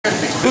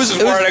This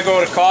is where I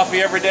go to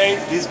coffee every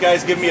day. These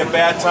guys give me a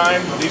bad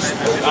time.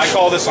 I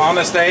call this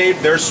Honest Abe.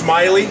 They're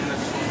Smiley.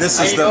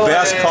 This is the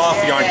best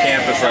coffee on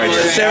campus right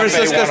here. San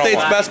Francisco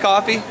State's best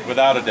coffee?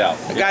 Without a doubt.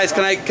 Guys,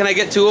 can I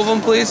get 2 of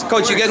them, please?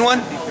 Coach, you getting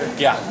one?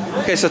 Yeah.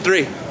 Okay, so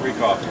 3. 3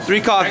 coffees.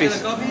 3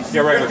 coffees.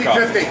 Yeah, regular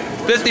coffee.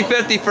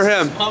 50-50 for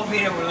him. Small,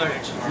 medium, or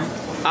large?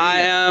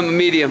 I am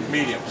medium.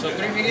 Medium. So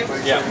 3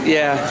 mediums? Yeah.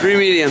 Yeah, 3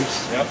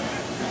 mediums. Yep.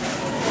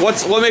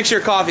 What makes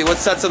your coffee? What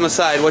sets them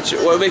aside?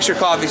 What makes your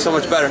coffee so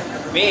much better?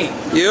 Me.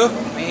 You?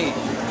 Me.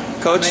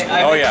 Coach?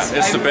 Oh yeah,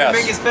 it's the best. I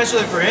make it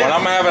especially for him. When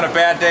I'm having a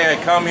bad day, I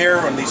come here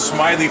and these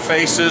smiley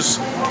faces,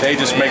 they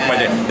just make my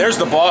day. There's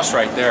the boss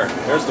right there.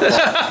 There's the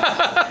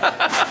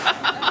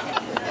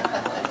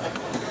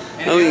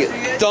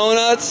boss.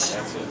 Donuts.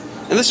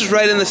 And this is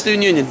right in the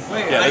student union.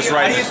 Wait, yeah, that's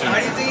right. How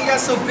do you think he got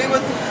so big?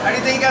 How do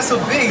you think he got so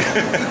big?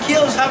 He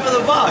kills half of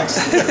the box.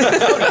 They're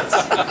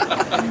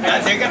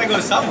gonna go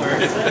somewhere.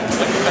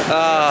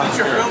 Since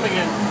you're filming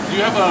it, do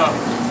you have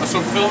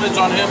some filmage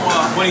on him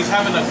when he's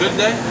having a good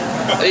day?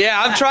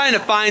 Yeah, I'm trying to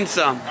find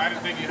some. I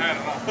didn't think you had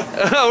it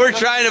all. We're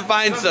trying to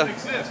find some.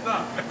 Exist,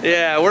 huh?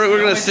 Yeah, we're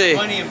gonna see.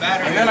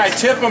 And then I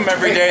tip them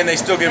every day and they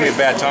still give me a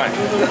bad time.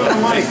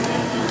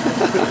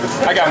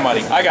 I got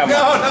money. I got money.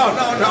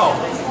 No.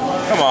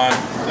 Come on.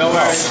 Don't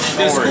worry.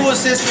 The school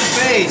system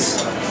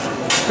pays.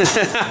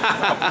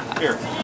 Here.